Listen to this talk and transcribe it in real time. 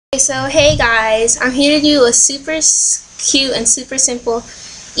So hey guys, I'm here to do a super cute and super simple,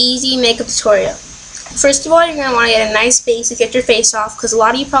 easy makeup tutorial. First of all, you're going to want to get a nice base to get your face off, because a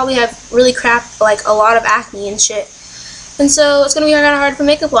lot of you probably have really like a lot of acne and shit. And so it's going to be kind of hard to put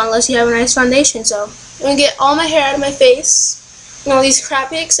makeup on unless you have a nice foundation. So I'm going to get all my hair out of my face, and all these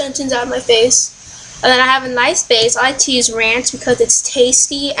crappy extensions out of my face. And then I have a nice base. I like to use Ranch because it's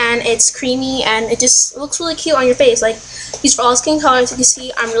tasty and it's creamy and it just looks really cute on your face. Like, these for all skin colors. You can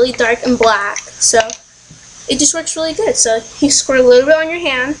see I'm really dark and black, so it just works really good. So you squirt a little bit on your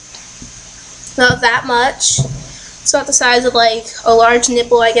hand, not that much. It's about the size of like a large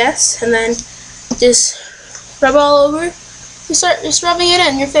nipple, I guess, and then just rub it all over. You start just rubbing it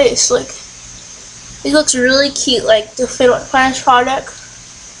in your face. Like, it looks really cute, like the finished product.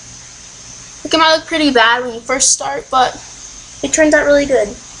 Like, it might look pretty bad when you first start, but it turns out really good.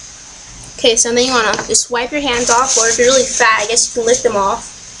 Okay, so then you want to just wipe your hands off, or if you're really fat, I guess you can lick them off.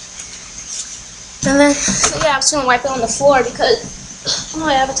 And then, so yeah, I'm just going to wipe it on the floor because, oh,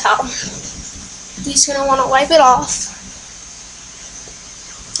 I have a towel. You're just going to want to wipe it off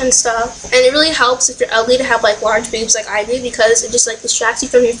and stuff. And it really helps if you're ugly to have like large boobs like I do, because it just like distracts you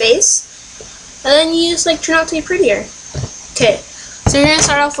from your face. And then you just like turn out to be prettier. Okay, so you're going to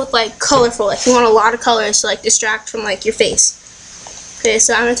start off with like colorful. Like, you want a lot of colors to like distract from like your face. Okay,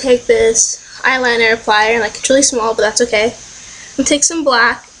 so I'm going to take this eyeliner applier, like it's really small, but that's okay. I'm going to take some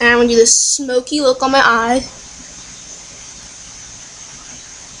black, and I'm going to do this smoky look on my eye.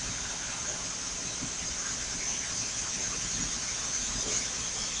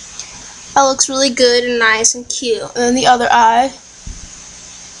 That looks really good and nice and cute. And then the other eye.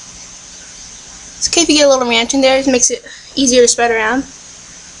 It's okay if you get a little ranch in there, it makes it easier to spread around.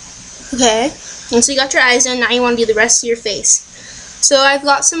 Okay, and so you got your eyes done, now you want to do the rest of your face. So I've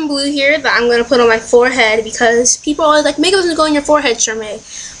got some blue here that I'm going to put on my forehead, because people are always like, makeup doesn't go on your forehead, Charmaine.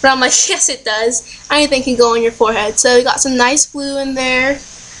 But I'm like, yes it does. Anything can go on your forehead. So you got some nice blue in there.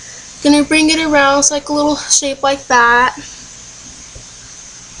 Gonna bring it around, it's like a little shape like that.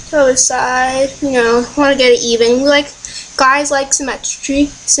 The other side, you know, want to get it even. Like, guys like symmetry.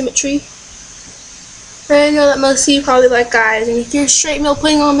 I know that most of you probably like guys, and if you're straight male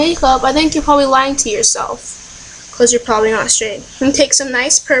putting on makeup, I think you're probably lying to yourself, because you're probably not straight. And take some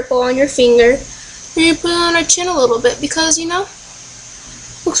nice purple on your finger, and you put it on our chin a little bit, because, you know,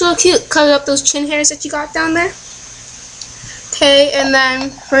 looks real cute. Cover up those chin hairs that you got down there. Okay, and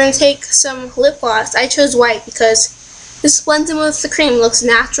then we're going to take some lip gloss. I chose white because this blends in with the cream. It looks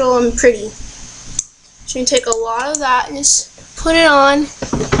natural and pretty. So you can take a lot of that and just put it on.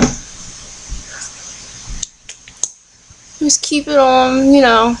 Just keep it on, you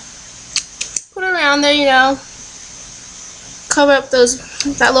know, put it around there, you know. Cover up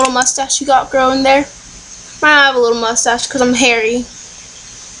that little mustache you got growing there. I have a little mustache because I'm hairy.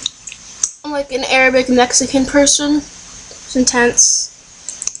 I'm like an Arabic Mexican person. It's intense.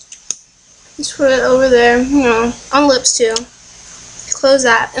 Just put it over there, you know, on lips too. Close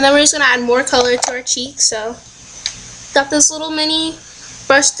that. And then we're just going to add more color to our cheeks. So, got this little mini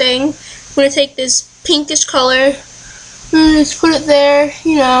brush thing. I'm going to take this pinkish color and just put it there,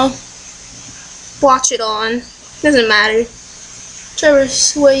 you know. Watch it on. Doesn't matter. Whichever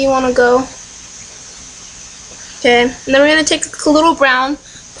way you want to go. Okay, and then we're going to take a little brown,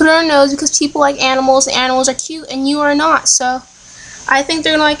 put it on our nose, because people like animals, and animals are cute, and you are not. So I think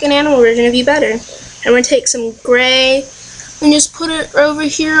they're going to like an animal version of you better. And we're going to take some gray and just put it over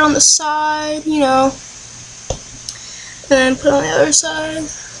here on the side, you know. And then put it on the other side.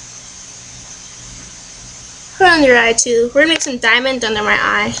 Put it on your eye too. We're going to make some diamonds under my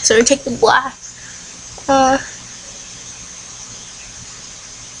eye. So we take the black.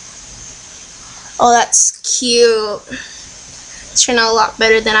 Oh, that's cute. It's turned out a lot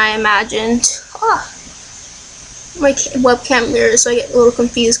better than I imagined. My webcam mirror, so I get a little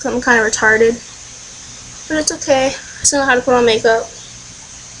confused because I'm kind of retarded. But it's okay. I still know how to put on makeup.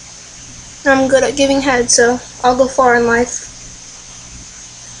 I'm good at giving head, so I'll go far in life.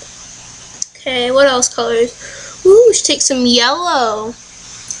 Okay, what else colors? Ooh, we should take some yellow.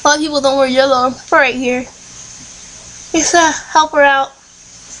 A lot of people don't wear yellow. Put right here. Just help her out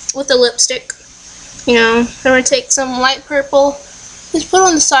with the lipstick. You know, then we're going to take some light purple. Just put it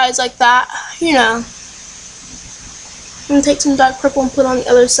on the sides like that, you know. I'm going to take some dark purple and put it on the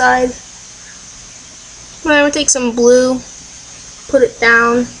other side. Then we're going to take some blue, put it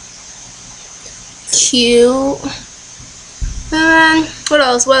down. Cute. And then, what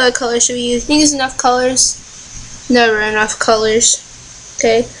else? What other colors should we use? I think there's enough colors. Never enough colors.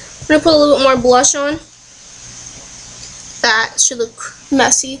 Okay, I'm going to put a little bit more blush on. That should look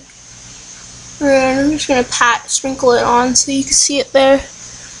messy. And I'm just going to sprinkle it on so you can see it there.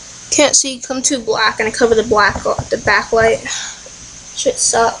 can't see because I'm too black and I cover the backlight. Shit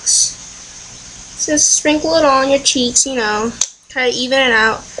sucks. Just sprinkle it on your cheeks, you know. Try to even it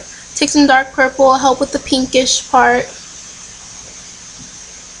out. Take some dark purple, help with the pinkish part.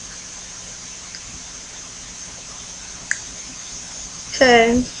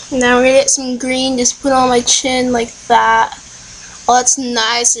 Okay, now we're gonna get some green, just put on my chin like that. Oh, that's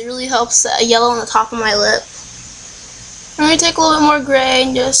nice. It really helps the yellow on the top of my lip. I'm gonna take a little bit more gray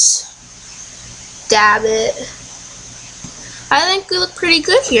and just dab it. I think we look pretty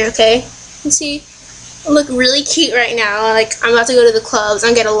good here, okay? You can see I look really cute right now. Like, I'm about to go to the clubs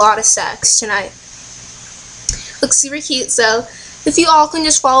and get a lot of sex tonight. Looks super cute, so if you all can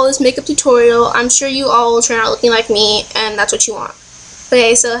just follow this makeup tutorial, I'm sure you all will turn out looking like me, and that's what you want.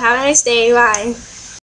 Okay, so have a nice day. Bye.